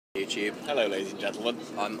YouTube. Hello ladies and gentlemen.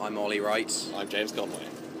 I'm Ollie Wright. I'm James Conway.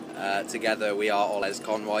 Together we are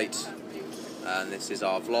Llangollen Eisteddfod, and this is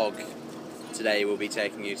our vlog. Today we'll be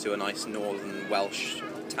taking you to a nice northern Welsh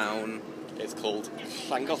town. It's called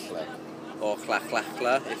Llangollen. Or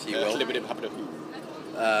Llangollen, if you will.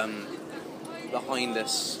 Behind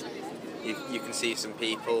us you can see some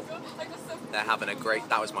people. They're having a great,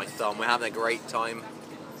 that was my thumb, we're having a great time.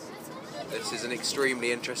 This is an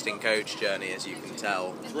extremely interesting coach journey, as you can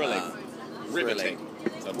tell. Thrilling. Riveting.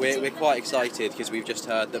 We're quite excited because we've just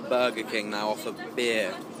heard that Burger King now offer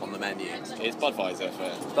beer on the menu. It's Budweiser for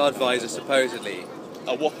Budweiser, supposedly.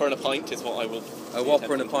 a Whopper and a pint is what I will... A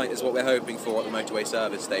Whopper and a pint is what we're hoping for at the motorway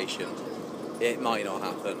service station. It might not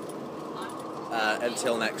happen.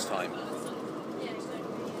 Until next time.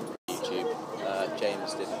 YouTube.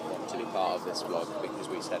 James didn't want to be part of this vlog because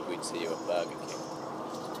we said we'd see you at Burger King.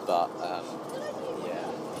 But, yeah,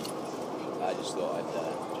 I just thought I'd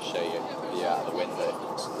just show you the view out of the window.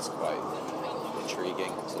 It's quite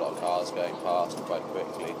intriguing. There's a lot of cars going past quite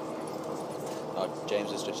quickly. Oh,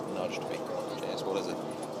 James has just nudged me. James, what is it?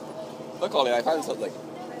 Look, Ollie, I found something.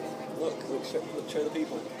 Look, show the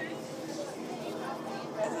people.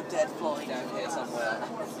 There's a dead fly down here somewhere.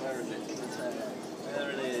 Where is it? There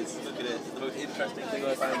it is. Look at it. The most interesting thing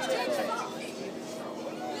I found so far.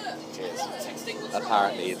 Cheers.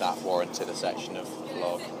 Apparently that warranted a section of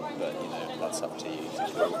vlog, but you know, that's up to you to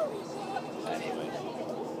do. Anyway,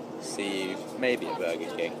 see you maybe at Burger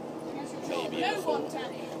King, maybe before.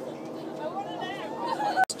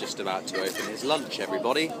 It's just about to open his lunch,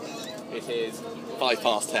 everybody. It is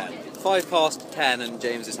 10:05. 10:05 and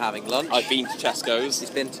James is having lunch. I've been to Tesco's. He's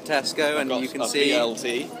been to Tesco and you can see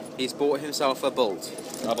BLT. he's bought himself a Bolt.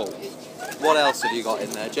 A Bolt. What else have you got in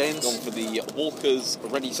there, James? Gone for the Walker's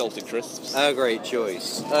Ready Salted Crisps. A great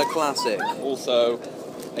choice. A classic. Also,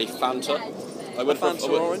 a Fanta. I would Fanta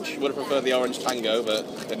orange? Would have preferred the orange Tango, but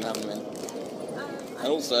didn't have them in. And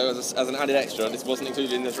also, as an added extra, this wasn't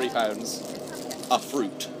included in the £3, a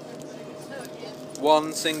fruit.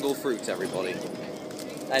 One single fruit, everybody.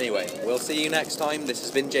 Anyway, we'll see you next time. This has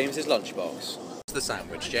been James's Lunchbox. What's the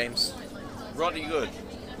sandwich, James? Roddy good.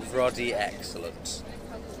 Roddy excellent.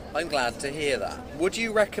 I'm glad to hear that. Would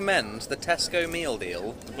you recommend the Tesco meal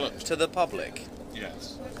deal to the public?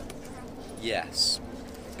 Yes. Yes.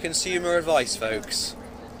 Consumer advice, folks.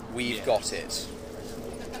 We've got it.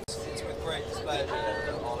 It's with great displeasure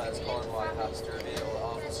that Llangollen Conway has to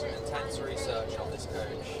reveal after some intense research on this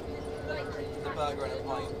coach, the burger and a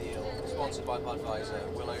pint deal, sponsored by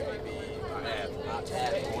Budweiser, will only be at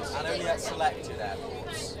airports, and only at selected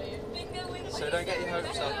airports. So don't get your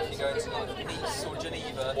hopes up if you go into like Nice or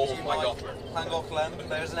Geneva. Or Llangollen,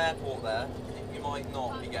 there's an airport there. You might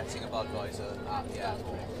not be getting a Budweiser at the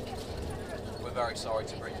airport. We're very sorry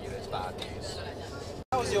to bring you this bad news.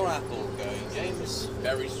 How's your apple going, James?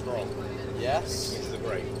 Very strong. Yes? This is a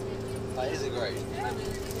grape. That is a grape.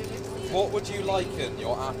 What would you liken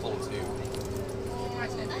your apple to?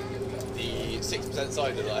 The 6%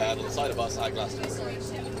 cider that I had on the side of us at Glastonbury.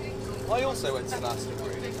 I also went to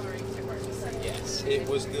Glastonbury. Yes. It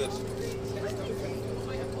was good.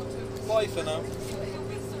 Bye for now.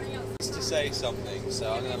 He wants to say something,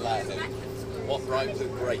 so I'm going to let him. What rhymes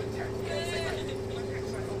with grape?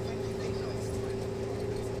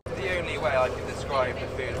 The only way I can describe the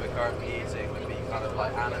food we're currently eating would be kind of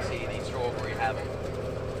like aniseedy strawberry heaven.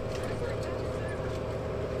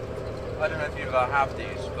 I don't know if you've ever had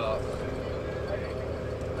these, but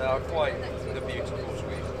they are quite the beautiful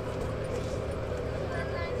sweet.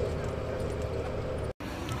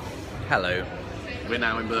 Hello. We're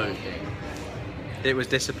now in Bergen. It was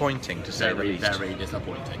disappointing to say the least. Very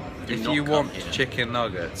disappointing. If you want chicken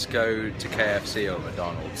nuggets, go to KFC or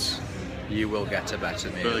McDonald's. You will get a better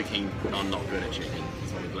meal. Burger King are not good at chicken.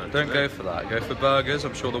 Don't go for that. Go for burgers.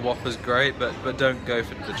 I'm sure the Whopper's great, but don't go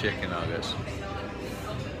for the chicken nuggets.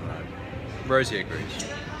 Rosie agrees.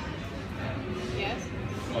 Yes.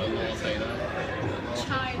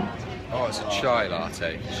 Chai. Oh, it's a chai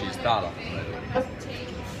latte. She's that up.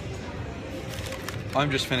 I'm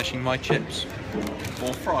just finishing my chips.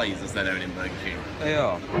 Or fries, as they're known in Burger King. They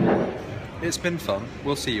are. It's been fun.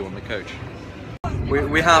 We'll see you on the coach.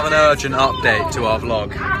 We have an urgent update to our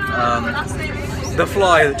vlog. The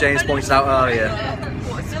fly that James pointed out earlier.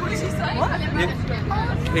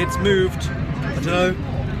 It's moved. I don't know.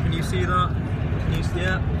 Can you see that? Can you see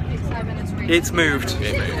it? It's moved.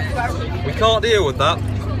 We can't deal with that.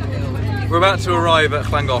 We're about to arrive at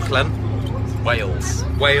Llangollen, Wales.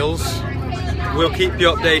 We'll keep you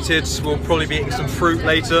updated. We'll probably be eating some fruit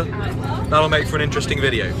later. That'll make for an interesting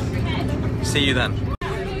video. See you then.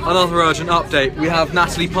 Another urgent update. We have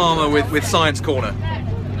Natalie Palmer with Science Corner.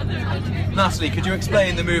 Natalie, could you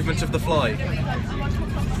explain the movement of the fly?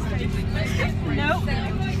 No.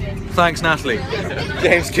 Thanks, Natalie.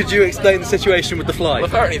 James, could you explain the situation with the fly? Well,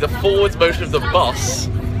 apparently the forwards motion of the bus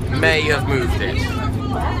may have moved it.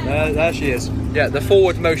 There she is. Yeah, the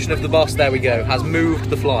forward motion of the bus, there we go, has moved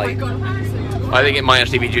the fly. I think it might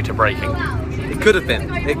actually be due to braking. It could have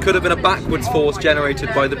been. It could have been a backwards force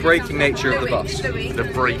generated by the braking nature of the bus. The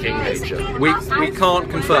braking nature. We can't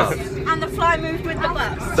confirm. And the fly moved with the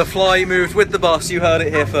bus. The fly moved with the bus. You heard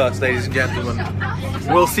it here first, ladies and gentlemen.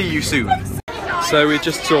 We'll see you soon. So we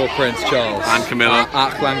just saw Prince Charles And Camilla.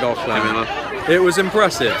 at Llangollen. It was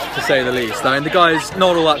impressive, to say the least. I mean, the guy's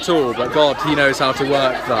not all that tall, but God, he knows how to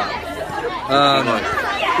work that.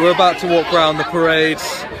 We're about to walk around the parade.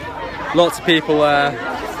 Lots of people there.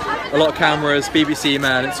 A lot of cameras, BBC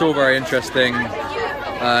men. It's all very interesting.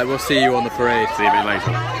 We'll see you on the parade. See you a bit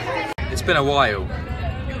later. It's been a while.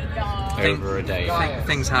 Over a day.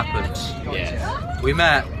 Things happened. Yeah. We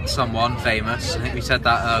met someone famous. I think we said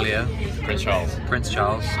that earlier. Prince Charles. Prince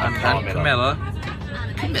Charles and Camilla.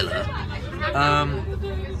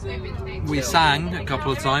 We sang a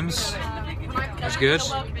couple of times. It was good.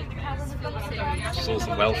 Saw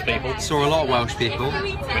some Welsh people. Saw a lot of Welsh people.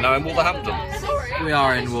 We're now in Wolverhampton. We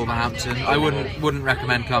are in Wolverhampton. I wouldn't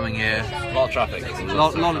recommend coming here. A lot of traffic.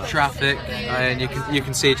 Lot of traffic, and you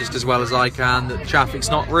can see just as well as I can that the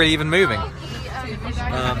traffic's not really even moving.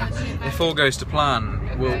 If all goes to plan,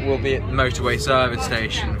 we'll be at the motorway service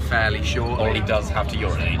station fairly shortly. Or he does have to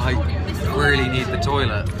urinate. I really need the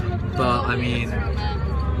toilet, but I mean,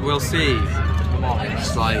 we'll see.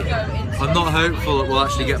 It's like, I'm not hopeful that we'll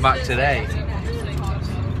actually get back today.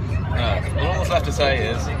 Well, all that's left to say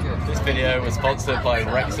is this video was sponsored by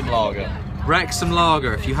Wrexham Lager. Wrexham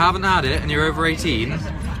Lager. If you haven't had it and you're over 18,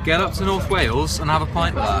 get up to North Wales and have a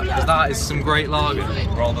pint of that, because that is some great lager.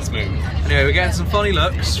 Rather smooth. Anyway, we're getting some funny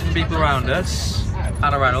looks from people around us.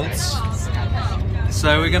 Anna Reynolds.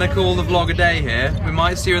 So we're going to call the vlog a day here. We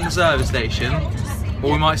might see you in the service station,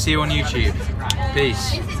 or we might see you on YouTube.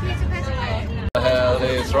 Peace. What the hell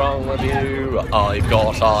is wrong with you? I've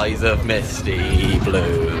got eyes of misty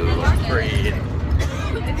blue. Green.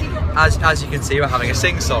 As you can see, we're having a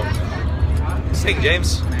sing-song. Sing,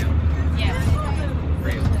 James.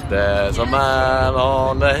 There's a man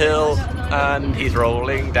on the hill, and he's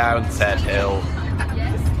rolling down said hill.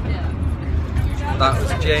 That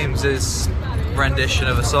was James's rendition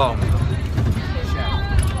of a song.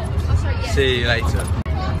 See you later.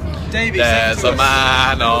 Davey, There's a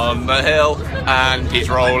man on the hill, and he's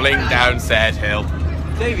rolling down said hill.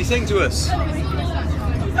 Davey, sing to us.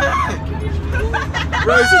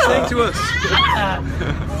 Rosie, sing to us.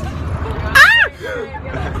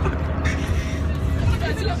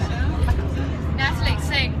 Natalie,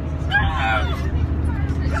 sing.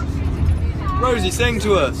 Rosie, sing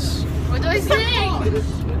to us. What do I sing?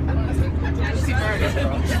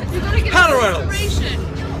 Hannah Reynolds. Sing. Sing.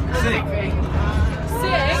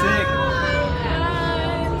 Sing.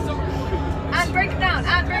 And break it down.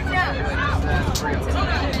 And break it down.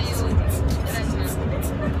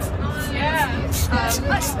 Yeah.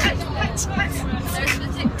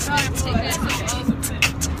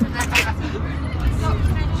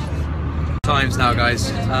 Times now,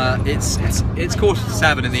 guys. It's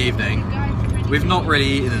 7:15 in the evening. We've not really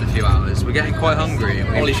eaten in a few hours. We're getting quite hungry.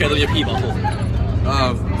 Ollie, show them your pee bottle.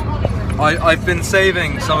 I've been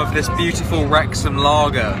saving some of this beautiful Wrexham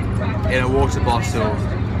lager in a water bottle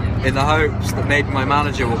in the hopes that maybe my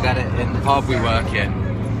manager will get it in the pub we work in.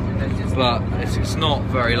 But it's not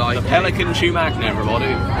very likely. The Pelican Chew Magna, everybody.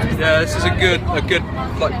 Yeah, this is a good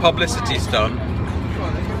like publicity stunt.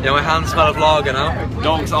 Yeah, my hands smell of lager now.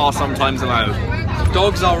 Dogs are sometimes allowed.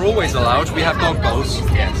 Dogs are always allowed. We have dog bowls.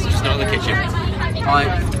 Yes, just not in the kitchen.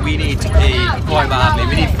 We need to pee quite badly.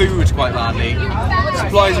 We need food quite badly.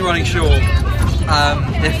 Supplies are running short.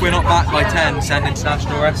 If we're not back by 10, send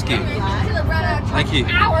international rescue. Thank you.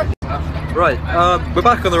 Right, we're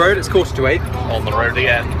back on the road. It's 7:45. On the road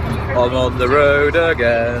again. I'm on the road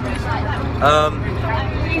again.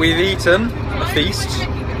 We've eaten a feast,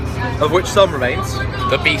 of which some remains.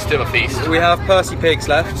 The beast of a feast. We have Percy pigs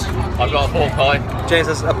left. I've got a pork pie. James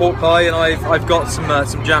has a pork pie, and I've got some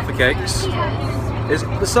Jaffa cakes.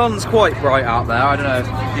 The sun's quite bright out there. I don't know if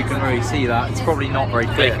you can really see that. It's probably not very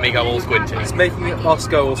clear. Making me go all squinty. It's making us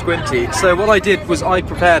go all squinty. So what I did was I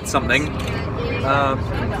prepared something.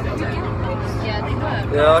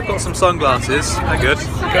 Yeah, I've got some sunglasses. They're good.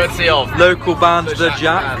 Courtesy of Local band The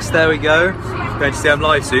Jacks. There we go. Going to see them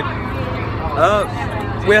live soon.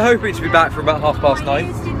 We're hoping to be back for about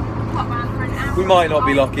 9:30. We might not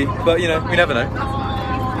be lucky, but you know, we never know.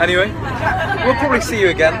 Anyway, we'll probably see you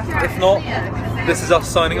again. If not, this is us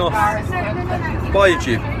signing off. Bye,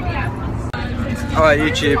 YouTube. Alright,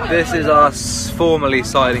 YouTube, this is us formally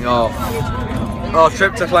signing off. Our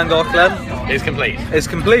trip to Llangollen It's complete. is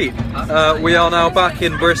complete. We are now back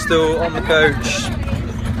in Bristol on the coach.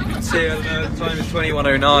 See, I don't know, the time is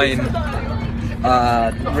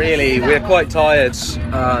 21:09. Really, we're quite tired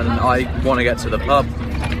and I want to get to the pub.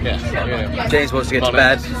 Yeah. James wants to get to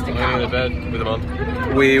bed. I'm going to go to bed with him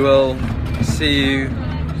on. We will see you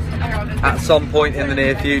at some point in the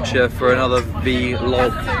near future for another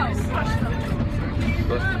vlog.